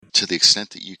to the extent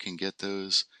that you can get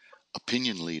those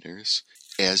opinion leaders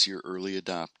as your early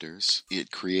adopters,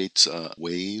 it creates a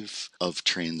wave of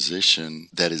transition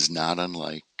that is not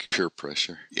unlike peer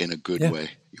pressure in a good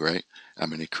way, right? I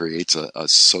mean, it creates a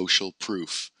social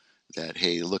proof that,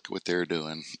 hey, look what they're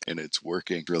doing and it's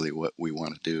working. Really what we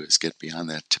want to do is get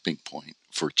beyond that tipping point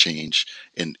for change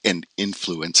and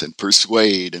influence and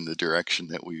persuade in the direction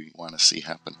that we want to see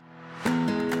happen.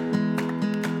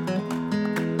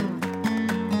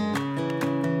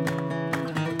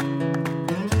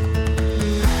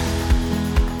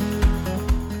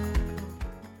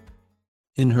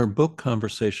 In her book,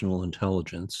 Conversational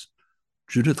Intelligence,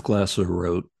 Judith Glaser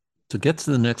wrote, "To get to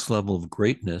the next level of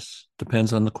greatness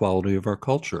depends on the quality of our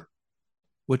culture,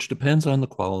 which depends on the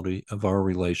quality of our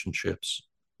relationships,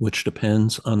 which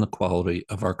depends on the quality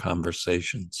of our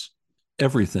conversations.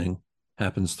 Everything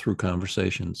happens through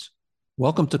conversations."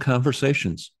 Welcome to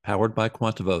Conversations, powered by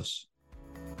Quantuvos.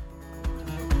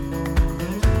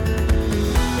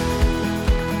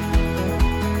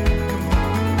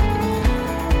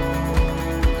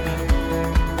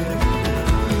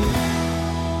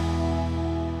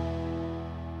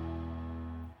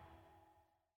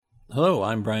 Hello,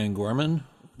 I'm Brian Gorman.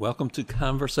 Welcome to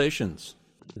Conversations.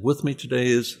 With me today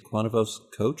is Quantuvos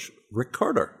coach Rick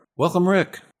Cartor. Welcome,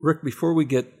 Rick. Rick, before we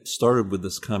get started with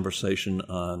this conversation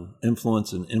on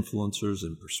influence and influencers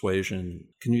and persuasion,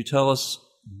 can you tell us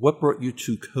what brought you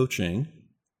to coaching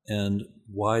and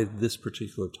why this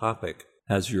particular topic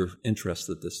has your interest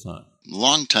at this time?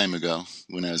 Long time ago,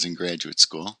 when I was in graduate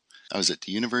school, I was at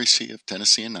the University of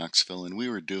Tennessee in Knoxville, and we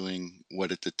were doing what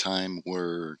at the time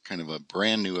were kind of a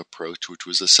brand new approach, which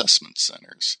was assessment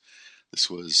centers. This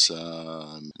was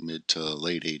mid to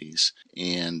late 80s.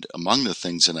 And among the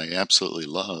things that I absolutely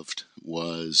loved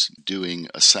was doing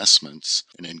assessments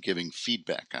and then giving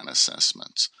feedback on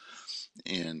assessments.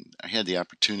 And I had the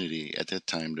opportunity at that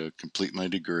time to complete my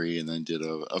degree and then did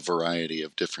a variety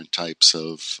of different types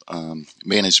of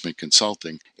management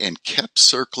consulting and kept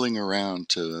circling around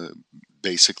to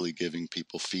basically giving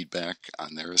people feedback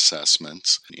on their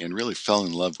assessments and really fell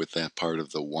in love with that part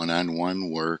of the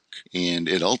one-on-one work. And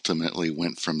it ultimately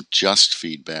went from just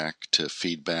feedback to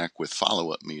feedback with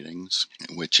follow-up meetings,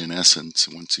 which in essence,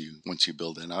 once you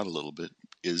build that out a little bit,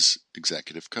 is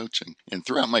executive coaching. And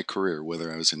throughout my career,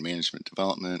 whether I was in management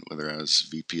development, whether I was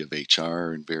VP of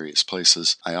HR in various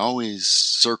places, I always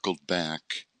circled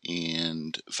back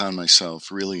and found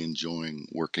myself really enjoying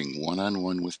working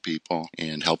one-on-one with people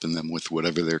and helping them with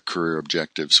whatever their career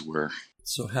objectives were.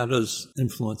 So how does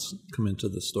influence come into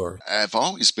the story? I've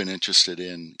always been interested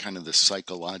in kind of the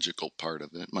psychological part of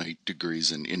it. My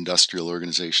degree's in industrial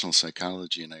organizational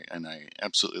psychology, and I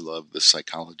absolutely love the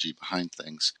psychology behind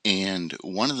things. And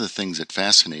one of the things that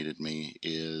fascinated me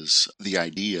is the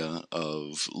idea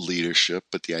of leadership,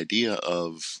 but the idea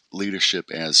of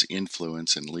leadership as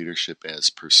influence and leadership as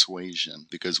persuasion,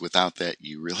 because without that,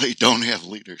 you really don't have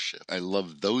leadership. I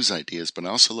love those ideas, but I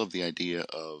also love the idea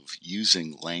of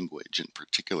using language and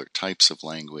particular types of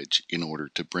language in order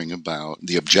to bring about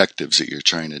the objectives that you're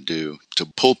trying to do, to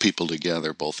pull people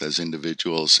together both as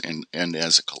individuals and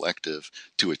as a collective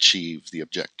to achieve the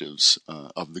objectives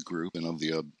of the group and of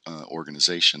the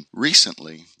organization.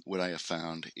 Recently, what I have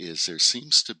found is there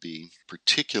seems to be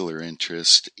particular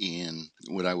interest in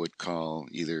what I would call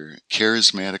either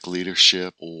charismatic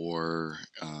leadership or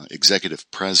executive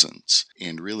presence.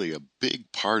 And really a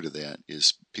big part of that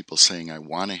is people saying, I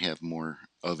want to have more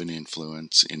of an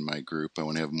influence in my group. I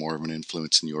want to have more of an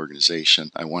influence in the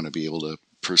organization. I want to be able to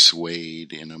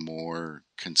persuade in a more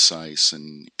concise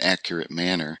and accurate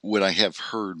manner. What I have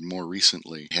heard more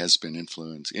recently has been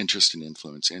interest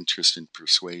in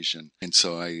persuasion. And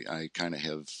so I kind of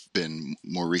have been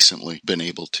more recently been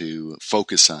able to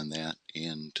focus on that.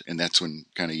 And that's when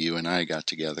kind of you and I got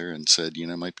together and said,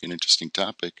 it might be an interesting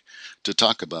topic to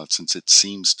talk about since it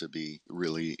seems to be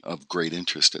really of great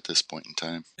interest at this point in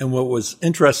time. And what was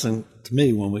interesting to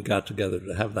me when we got together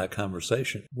to have that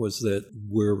conversation was that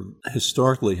we're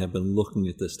historically have been looking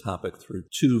at this topic through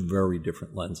two very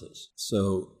different lenses.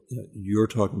 So you're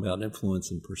talking about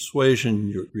influence and persuasion.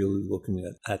 You're really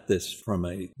looking at this from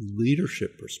a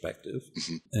leadership perspective.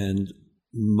 Mm-hmm. And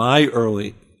my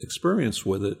early experience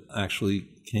with it actually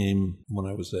came when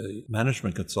I was a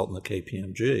management consultant at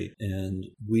KPMG, and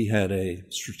we had a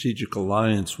strategic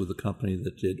alliance with a company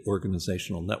that did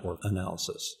organizational network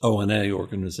analysis. ONA,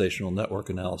 organizational network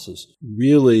analysis,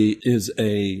 really is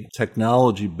a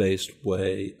technology-based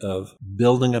way of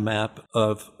building a map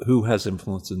of who has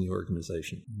influence in the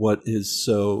organization. What is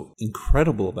so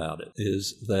incredible about it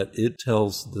is that it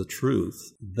tells the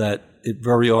truth that it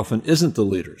very often isn't the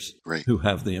leaders who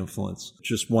have the influence.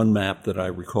 Just one map that I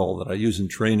recall that I use in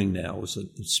training now. It was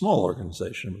a small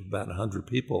organization of about 100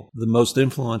 people, the most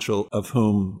influential of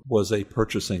whom was a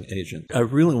purchasing agent. I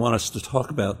really want us to talk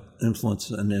about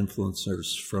influence and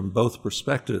influencers from both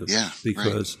perspectives. Yeah,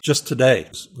 because just today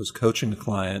I was coaching a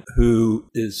client who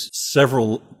is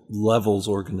several levels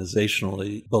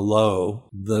organizationally below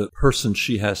the person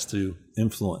she has to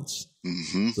influence,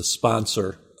 the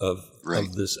sponsor of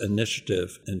this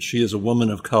initiative. And she is a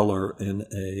woman of color in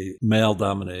a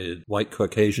male-dominated, white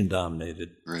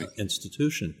Caucasian-dominated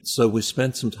institution. So we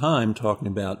spent some time talking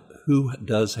about who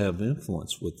does have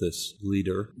influence with this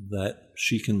leader that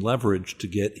she can leverage to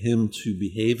get him to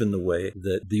behave in the way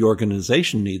that the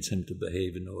organization needs him to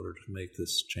behave in order to make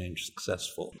this change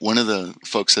successful. One of the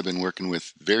folks I've been working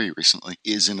with very recently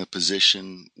is in a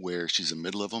position where she's a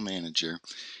mid-level manager.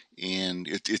 And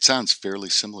it sounds fairly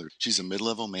similar. She's a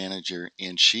mid-level manager,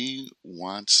 and she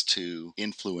wants to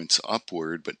influence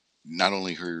upward, but not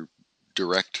only her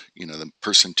direct, the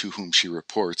person to whom she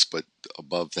reports, but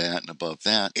above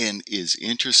that, and is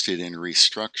interested in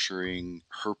restructuring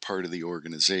her part of the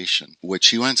organization. What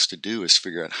she wants to do is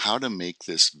figure out how to make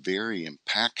this very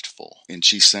impactful. And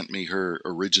she sent me her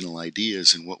original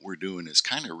ideas, and what we're doing is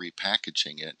kind of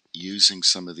repackaging it using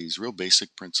some of these real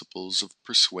basic principles of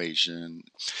persuasion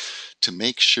to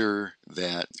make sure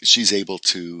that she's able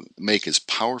to make as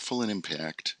powerful an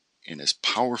impact and as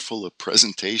powerful a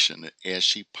presentation as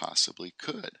she possibly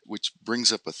could. Which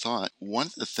brings up a thought. One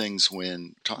of the things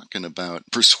when talking about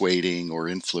persuading or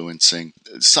influencing,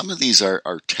 some of these are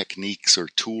techniques or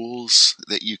tools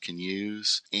that you can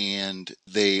use, and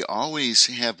they always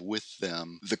have with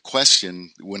them the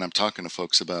question, when I'm talking to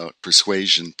folks about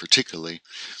persuasion particularly,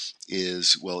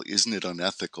 is, well, isn't it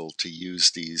unethical to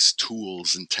use these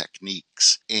tools and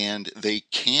techniques? And they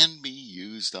can be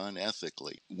used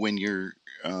unethically when you're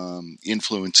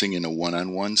influencing in a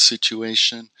one-on-one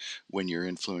situation, when you're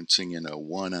influencing in a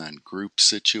one-on-group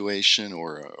situation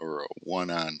or a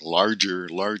one-on larger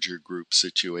group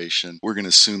situation. We're going to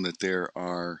assume that there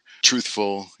are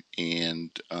truthful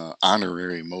and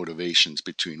honorary motivations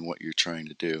between what you're trying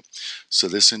to do. So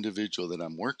this individual that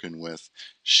I'm working with,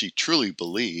 she truly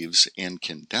believes and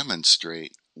can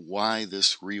demonstrate why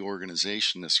this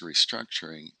reorganization, this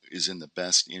restructuring is in the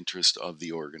best interest of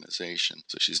the organization.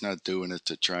 So she's not doing it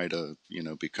to try to,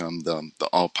 become the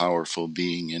all-powerful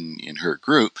being in her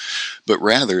group, but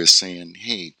rather is saying,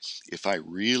 hey, if I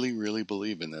really, really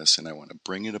believe in this and I want to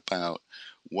bring it about,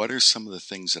 what are some of the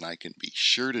things that I can be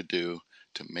sure to do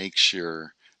to make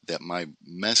sure that my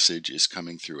message is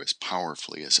coming through as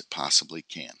powerfully as it possibly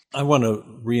can? I want to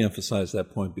reemphasize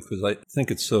that point because I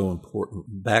think it's so important.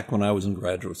 Back when I was in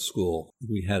graduate school,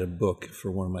 we had a book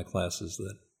for one of my classes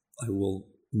that I will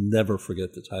never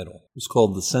forget the title. It was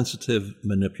called The Sensitive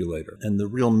Manipulator. And the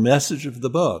real message of the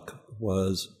book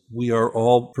was, we are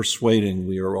all persuading,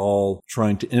 we are all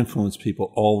trying to influence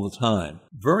people all the time,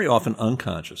 very often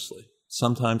unconsciously,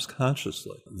 sometimes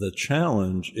consciously. The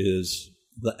challenge is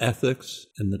the ethics,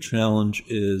 and the challenge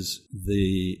is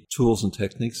the tools and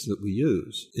techniques that we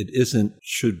use. It isn't,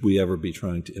 should we ever be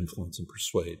trying to influence and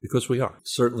persuade? Because we are.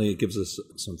 Certainly it gives us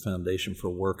some foundation for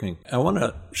working. I want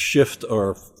to shift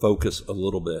our focus a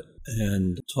little bit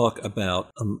and talk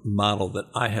about a model that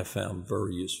I have found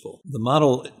very useful. The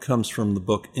model comes from the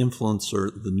book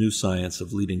Influencer, The New Science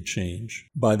of Leading Change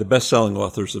by the best-selling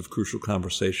authors of Crucial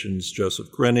Conversations, Joseph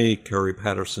Grenny, Kerry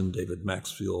Patterson, David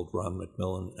Maxfield, Ron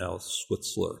McMillan, Alice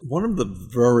Schwitzler. One of the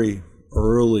very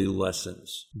early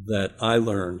lessons that I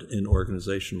learned in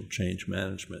organizational change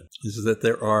management is that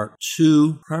there are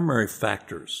two primary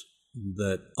factors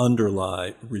that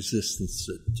underlie resistance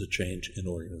to change in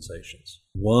organizations.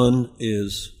 One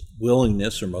is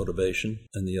willingness or motivation,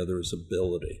 and the other is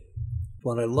ability.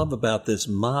 What I love about this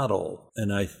model,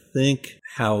 and I think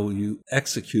how you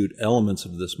execute elements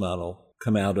of this model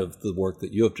come out of the work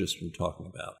that you have just been talking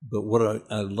about. But what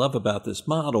I love about this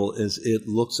model is it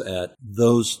looks at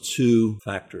those two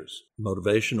factors,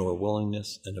 motivation or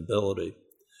willingness and ability,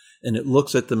 and it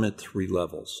looks at them at three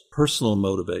levels: personal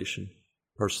motivation,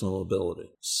 personal ability,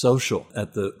 social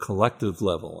at the collective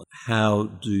level. How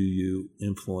do you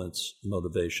influence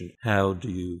motivation? How do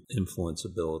you influence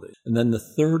ability? And then the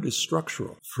third is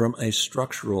structural. From a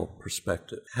structural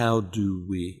perspective, how do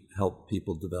we help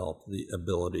people develop the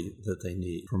ability that they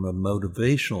need? From a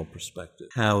motivational perspective,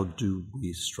 how do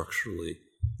we structurally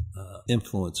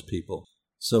influence people?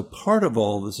 So part of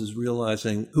all this is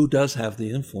realizing who does have the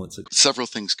influence. Several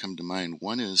things come to mind.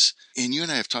 One is, and you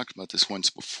and I have talked about this once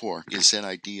before, is that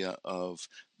idea of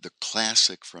the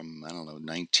classic from, I don't know,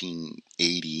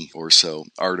 1980 or so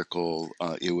article.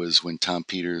 It was when Tom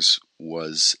Peters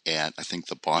was at, I think,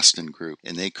 the Boston Group,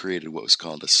 and they created what was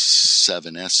called a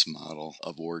 7S model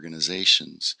of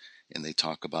organizations. And they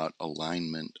talk about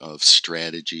alignment of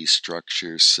strategy,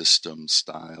 structure, system,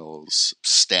 styles,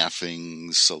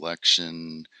 staffing,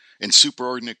 selection, and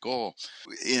superordinate goal.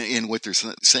 And what they're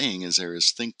saying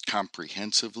is think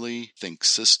comprehensively, think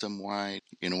system-wide.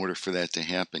 In order for that to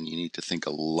happen, you need to think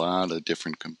a lot of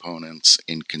different components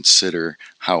and consider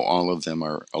how all of them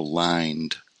are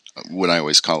aligned, what I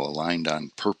always call aligned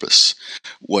on purpose.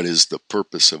 What is the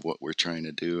purpose of what we're trying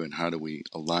to do, and how do we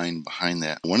align behind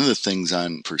that? One of the things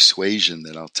on persuasion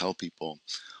that I'll tell people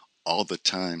all the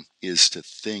time is to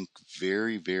think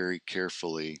very, very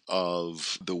carefully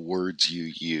of the words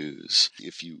you use.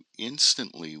 If you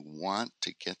instantly want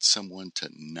to get someone to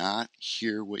not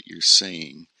hear what you're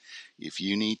saying, if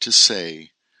you need to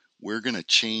say, we're going to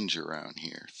change around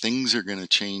here, things are going to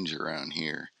change around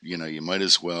here, you might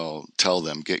as well tell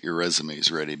them, get your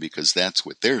resumes ready, because that's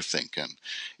what they're thinking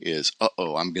is,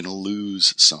 I'm going to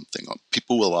lose something.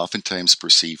 People will oftentimes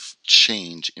perceive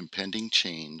impending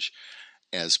change,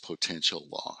 as potential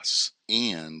loss.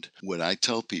 And what I'll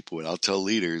tell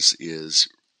leaders is,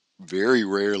 very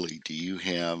rarely do you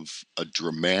have a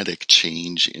dramatic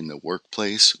change in the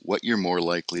workplace. What you're more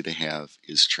likely to have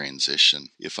is transition.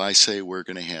 If I say we're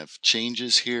going to have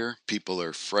changes here, people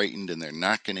are frightened and they're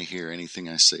not going to hear anything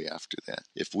I say after that.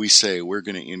 If we say we're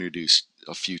going to introduce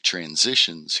a few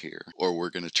transitions here, or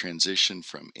we're going to transition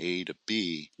from A to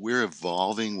B, we're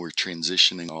evolving, we're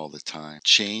transitioning all the time.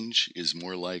 Change is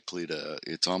more likely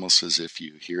it's almost as if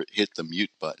you hit the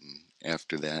mute button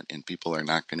after that, and people are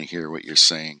not going to hear what you're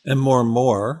saying. And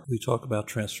more, we talk about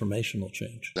transformational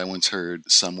change. I once heard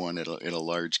someone at a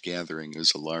large gathering, it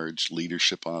was a large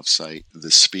leadership offsite,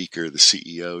 the speaker, the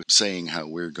CEO, saying how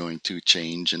we're going to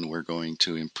change and we're going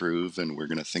to improve and we're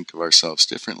going to think of ourselves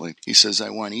differently. He says, I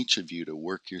want each of you to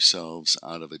work yourselves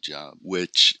out of a job,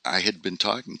 which I had been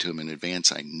talking to him in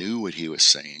advance. I knew what he was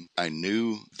saying. I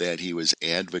knew that he was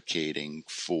advocating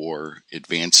for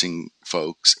advancing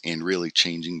folks and really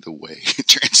changing the way,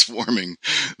 transforming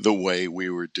the way we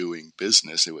were doing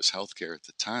business. It was healthcare at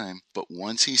the time. But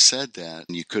once he said that,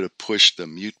 you could have pushed the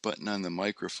mute button on the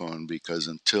microphone, because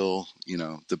until,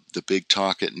 the big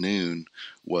talk at noon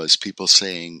was people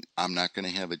saying, I'm not going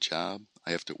to have a job.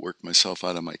 I have to work myself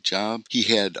out of my job. He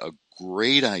had a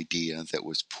great idea that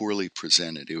was poorly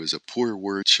presented. It was a poor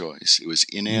word choice. It was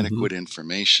inadequate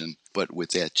information. But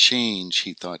with that change,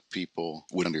 he thought people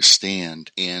would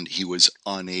understand, and he was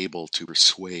unable to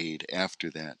persuade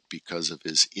after that because of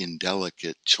his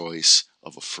indelicate choice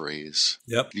of a phrase.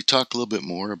 Yep. You talk a little bit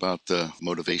more about the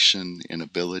motivation and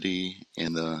ability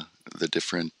and the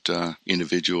different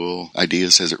individual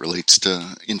ideas as it relates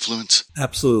to influence?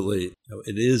 Absolutely.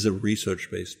 It is a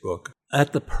research-based book.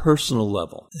 At the personal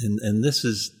level, and this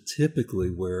is typically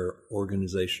where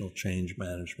organizational change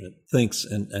management thinks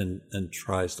and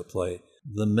tries to play,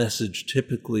 the message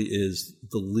typically is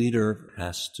the leader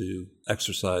has to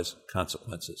exercise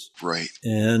consequences. Right.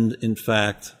 And in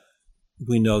fact,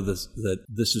 we know that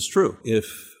this is true.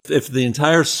 If the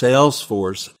entire sales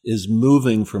force is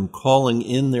moving from calling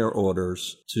in their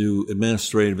orders to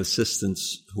administrative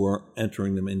assistants who are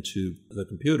entering them into the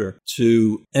computer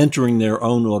to entering their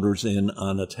own orders in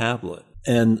on a tablet,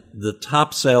 and the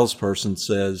top salesperson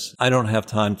says, I don't have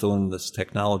time to learn this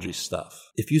technology stuff.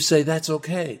 If you say that's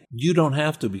okay, you don't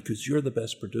have to because you're the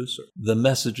best producer. The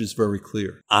message is very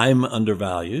clear. I'm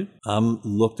undervalued. I'm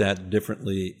looked at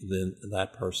differently than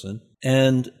that person.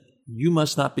 And you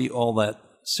must not be all that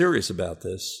serious about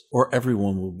this, or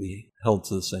everyone will be held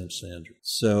to the same standard.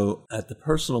 So at the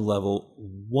personal level,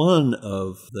 one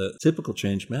of the typical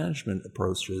change management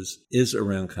approaches is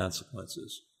around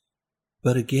consequences.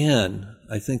 But again,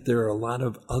 I think there are a lot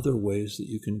of other ways that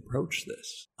you can approach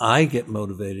this. I get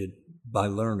motivated by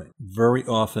learning. Very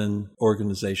often,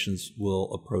 organizations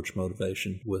will approach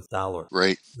motivation with dollar.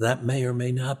 Right. That may or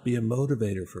may not be a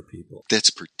motivator for people. That's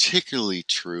particularly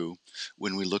true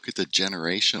when we look at the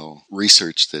generational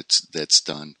research that's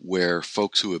done, where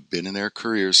folks who have been in their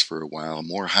careers for a while,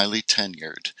 more highly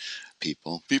tenured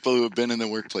people who have been in the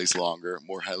workplace longer,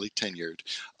 more highly tenured,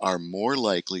 are more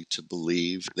likely to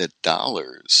believe that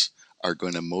dollars are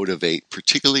going to motivate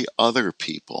particularly other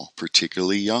people,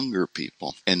 particularly younger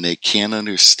people. And they can't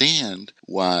understand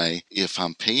why, if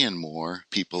I'm paying more,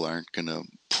 people aren't going to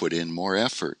put in more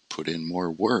effort, put in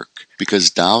more work, because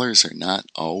dollars are not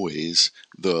always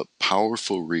the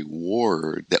powerful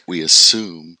reward that we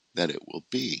assume that it will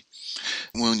be.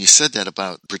 When you said that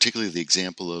about particularly the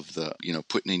example of the,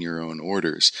 putting in your own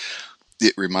orders,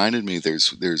 It reminded me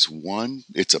there's one,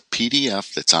 it's a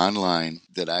PDF that's online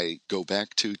that I go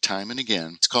back to time and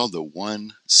again. It's called the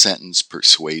One Sentence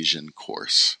Persuasion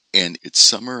Course. And it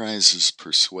summarizes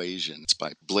persuasion. It's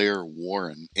by Blair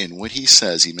Warren. And what he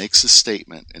says, he makes a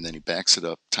statement and then he backs it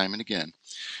up time and again.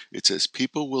 It says,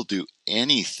 people will do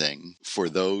anything for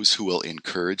those who will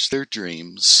encourage their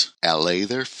dreams, allay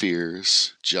their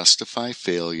fears, justify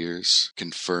failures,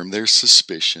 confirm their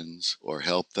suspicions, or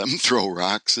help them throw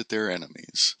rocks at their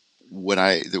enemies. What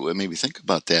made me think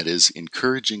about that is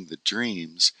encouraging the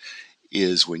dreams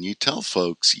is when you tell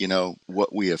folks,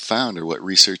 what we have found or what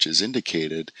research has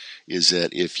indicated is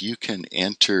that if you can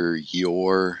enter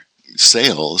your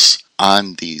sales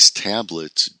on these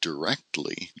tablets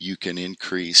directly, you can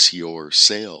increase your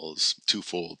sales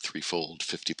twofold, threefold,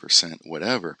 50%,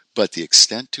 whatever. But the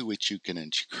extent to which you can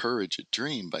encourage a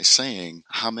dream by saying,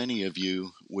 how many of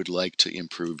you would like to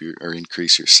improve or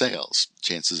increase your sales?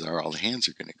 Chances are all the hands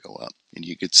are going to go up. And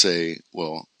you could say,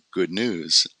 well, good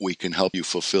news, we can help you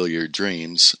fulfill your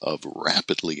dreams of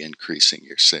rapidly increasing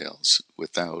your sales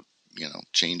without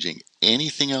changing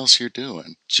anything else you're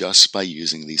doing just by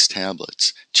using these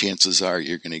tablets. Chances are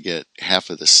you're going to get half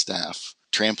of the staff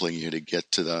trampling you to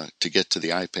get to the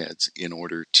iPads in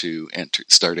order to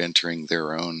start entering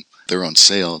their own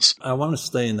sales. I want to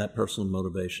stay in that personal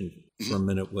motivation for a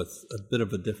minute with a bit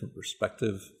of a different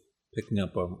perspective, picking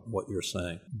up on what you're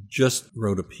saying. Just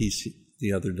wrote a piece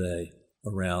the other day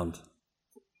around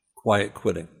quiet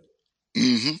quitting.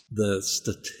 Mm-hmm. The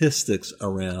statistics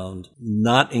around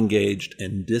not engaged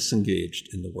and disengaged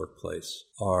in the workplace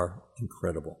are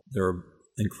incredible. They're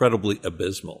incredibly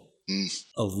abysmal.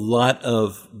 A lot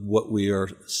of what we are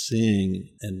seeing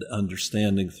and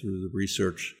understanding through the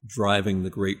research driving the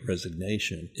Great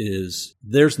Resignation is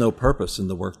there's no purpose in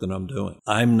the work that I'm doing.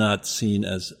 I'm not seen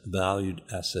as a valued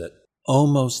asset.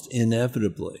 Almost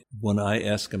inevitably, when I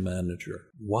ask a manager,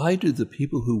 why do the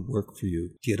people who work for you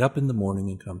get up in the morning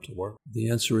and come to work? The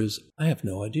answer is, I have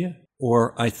no idea.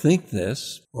 Or I think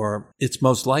this, or it's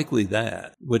most likely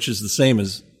that, which is the same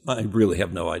as I really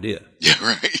have no idea. Yeah,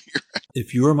 right.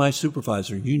 If you're my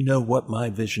supervisor, you know what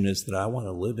my vision is that I want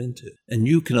to live into. And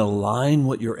you can align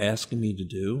what you're asking me to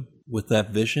do with that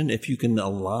vision. If you can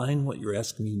align what you're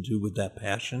asking me to do with that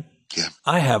passion, yeah.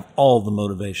 I have all the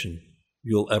motivation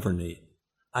you'll ever need.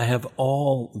 I have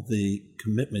all the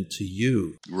commitment to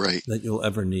you that you'll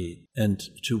ever need and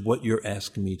to what you're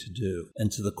asking me to do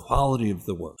and to the quality of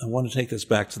the work. I want to take us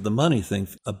back to the money thing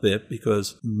a bit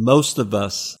because most of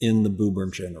us in the boomer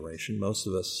generation, most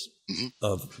of us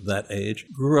of that age,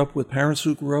 grew up with parents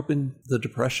who grew up in the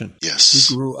Depression. Yes.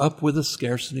 Who grew up with a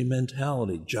scarcity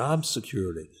mentality, job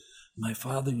security. My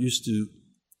father used to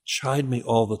chide me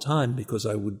all the time because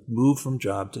I would move from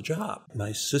job to job.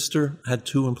 My sister had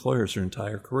 2 employers her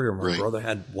entire career. My brother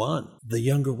had 1. The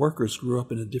younger workers grew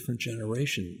up in a different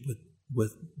generation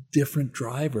with different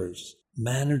drivers.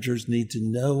 Managers need to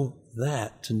know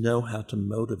that to know how to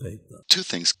motivate them. 2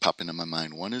 things pop into my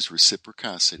mind. One is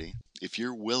reciprocity. If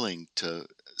you're willing to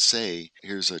say,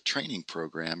 here's a training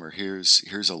program or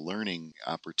here's a learning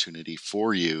opportunity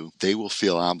for you, they will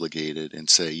feel obligated and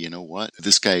say, you know what,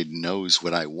 this guy knows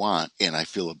what I want and I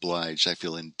feel obliged, I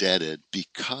feel indebted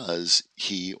because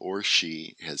he or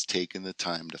she has taken the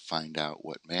time to find out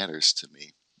what matters to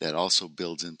me. That also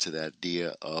builds into that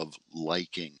idea of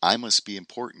liking. I must be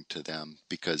important to them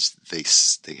because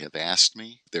they have asked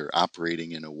me. They're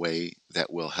operating in a way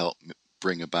that will help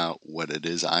bring about what it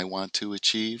is I want to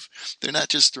achieve. They're not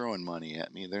just throwing money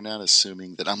at me. They're not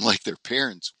assuming that I'm like their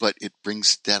parents, but it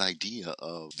brings that idea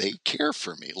of they care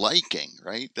for me, liking,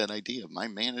 right? That idea of my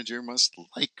manager must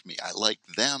like me. I like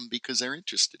them because they're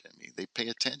interested in me. They pay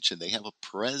attention. They have a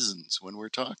presence when we're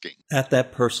talking. At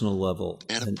that personal level.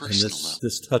 At a personal level.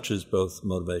 This touches both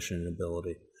motivation and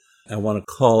ability. I want to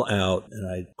call out, and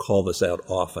I call this out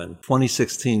often,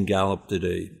 2016 Gallup did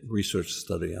a research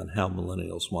study on how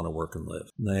millennials want to work and live.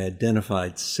 And they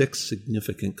identified 6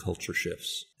 significant culture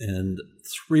shifts, and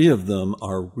 3 of them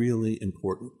are really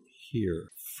important here.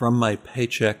 From my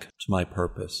paycheck to my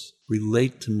purpose.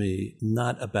 Relate to me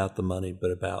not about the money,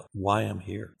 but about why I'm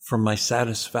here. From my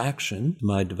satisfaction to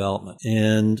my development.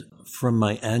 And from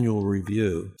my annual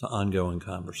review to ongoing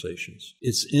conversations.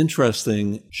 It's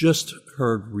interesting, just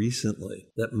heard recently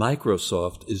that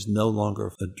Microsoft is no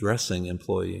longer addressing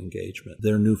employee engagement.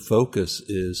 Their new focus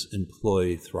is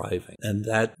employee thriving. And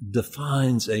that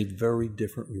defines a very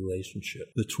different relationship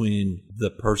between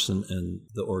the person and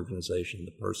the organization,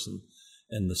 the person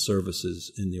and the services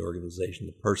in the organization,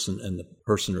 the person and the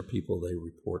person or people they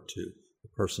report to, the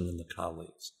person and the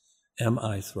colleagues. Am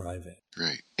I thriving?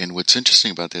 Right. And what's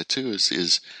interesting about that too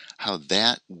is how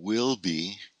that will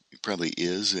be probably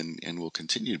is and will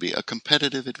continue to be a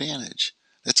competitive advantage.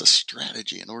 That's a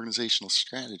strategy, an organizational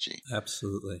strategy.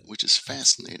 Absolutely. Which is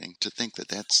fascinating to think that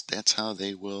that's how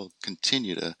they will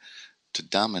continue to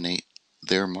dominate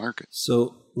their market.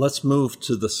 So let's move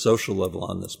to the social level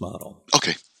on this model.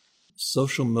 Okay.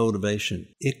 Social motivation,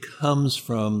 it comes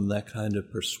from that kind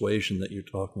of persuasion that you're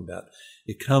talking about.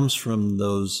 It comes from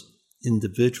those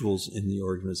individuals in the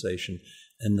organization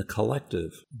and the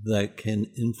collective that can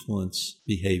influence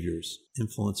behaviors,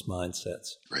 influence mindsets.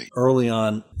 Right. Early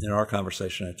on in our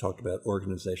conversation, I talked about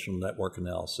organizational network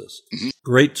analysis. Mm-hmm.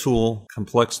 Great tool,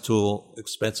 complex tool,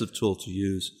 expensive tool to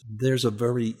use. There's a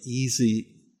very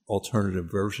easy alternative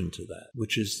version to that,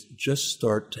 which is just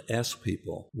start to ask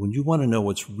people, when you want to know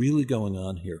what's really going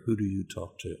on here, who do you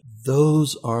talk to?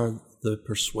 Those are the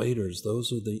persuaders,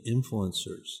 those are the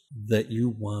influencers that you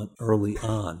want early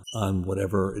on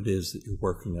whatever it is that you're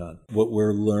working on. What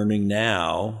we're learning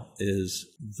now is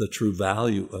the true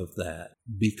value of that,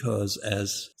 because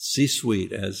as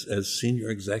C-suite, as senior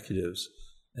executives,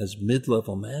 as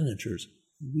mid-level managers,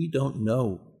 we don't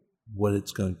know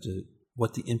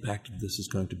what the impact of this is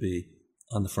going to be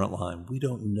on the front line. We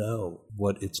don't know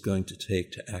what it's going to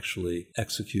take to actually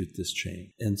execute this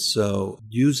change. And so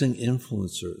using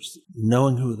influencers,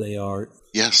 knowing who they are,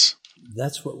 yes,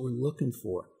 that's what we're looking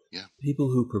for. Yeah. People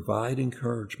who provide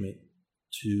encouragement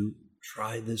to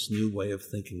try this new way of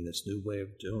thinking, this new way of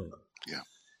doing it. Yeah.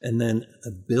 And then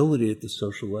ability at the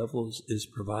social levels is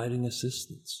providing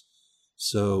assistance.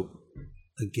 So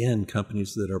again,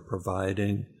 companies that are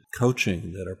providing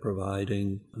coaching, that are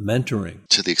providing mentoring.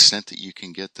 To the extent that you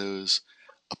can get those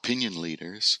opinion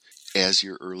leaders as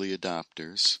your early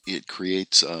adopters, it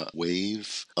creates a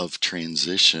wave of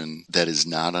transition that is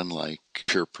not unlike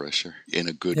peer pressure in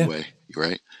a good way,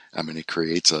 right? I mean, it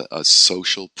creates a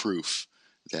social proof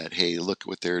that, hey, look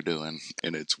what they're doing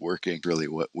and it's working. Really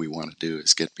what we want to do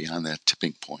is get beyond that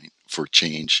tipping point for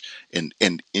change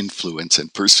and influence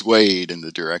and persuade in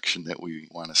the direction that we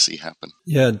want to see happen.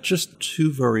 Yeah, just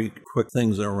two very quick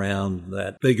things around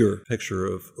that bigger picture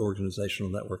of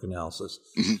organizational network analysis.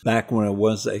 Mm-hmm. Back when I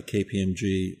was at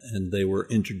KPMG and they were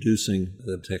introducing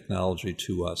the technology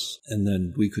to us, and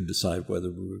then we could decide whether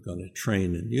we were going to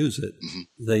train and use it,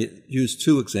 they used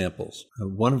two examples.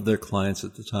 One of their clients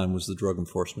at the time was the Drug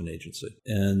Enforcement Agency,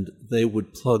 and they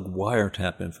would plug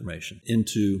wiretap information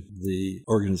into the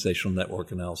organizational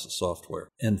network analysis software.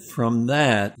 And from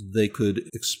that, they could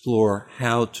explore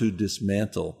how to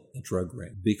dismantle a drug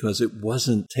ring, because it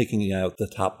wasn't taking out the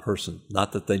top person.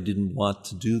 Not that they didn't want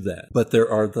to do that, but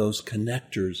there are those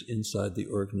connectors inside the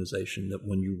organization that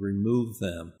when you remove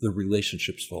them, the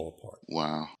relationships fall apart.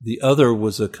 Wow. The other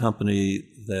was a company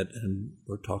that, and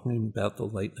we're talking about the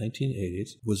late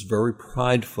 1980s, was very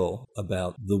prideful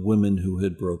about the women who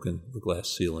had broken the glass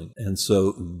ceiling. And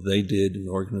so they did an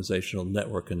organizational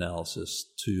network analysis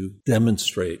to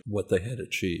demonstrate what they had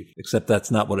achieved, except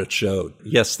that's not what it showed.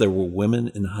 Yes, there were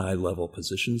women in high-level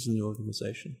positions in the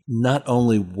organization. Not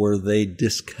only were they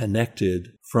disconnected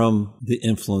from the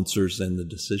influencers and the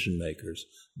decision makers,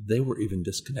 they were even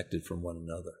disconnected from one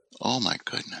another. Oh, my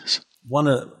goodness. Want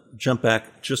to jump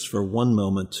back just for one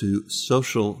moment to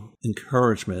social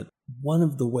encouragement. One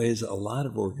of the ways a lot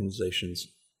of organizations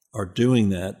are doing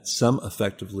that, some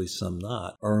effectively, some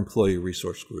not, are employee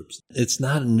resource groups. It's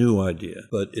not a new idea,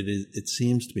 but it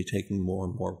seems to be taking more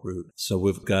and more root. So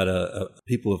we've got a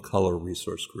people of color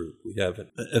resource group. We have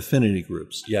affinity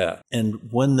groups, And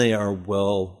when they are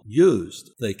well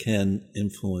used, they can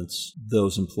influence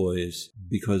those employees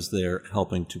because they're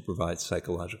helping to provide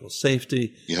psychological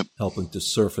safety, helping to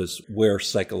surface where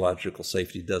psychological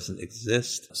safety doesn't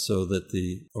exist so that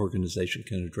the organization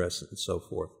can address it and so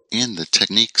forth. And the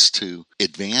techniques to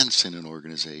advance in an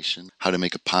organization, how to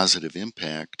make a positive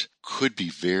impact, could be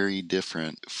very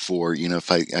different for,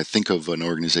 if I think of an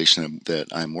organization that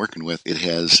I'm working with, it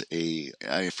has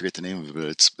I forget the name of it, but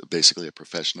it's basically a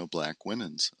professional black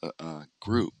women's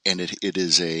group. And it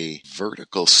is a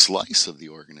vertical slice of the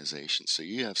organization. So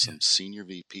you have some senior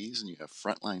VPs and you have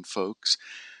frontline folks,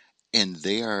 and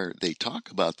they talk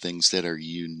about things that are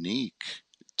unique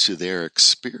to their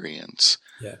experience,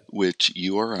 which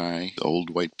you or I, old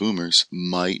white boomers,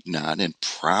 might not and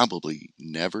probably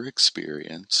never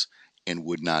experience and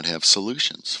would not have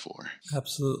solutions for.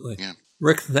 Absolutely. Yeah.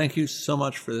 Rick, thank you so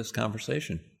much for this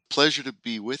conversation. Pleasure to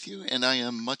be with you, and I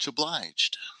am much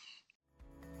obliged.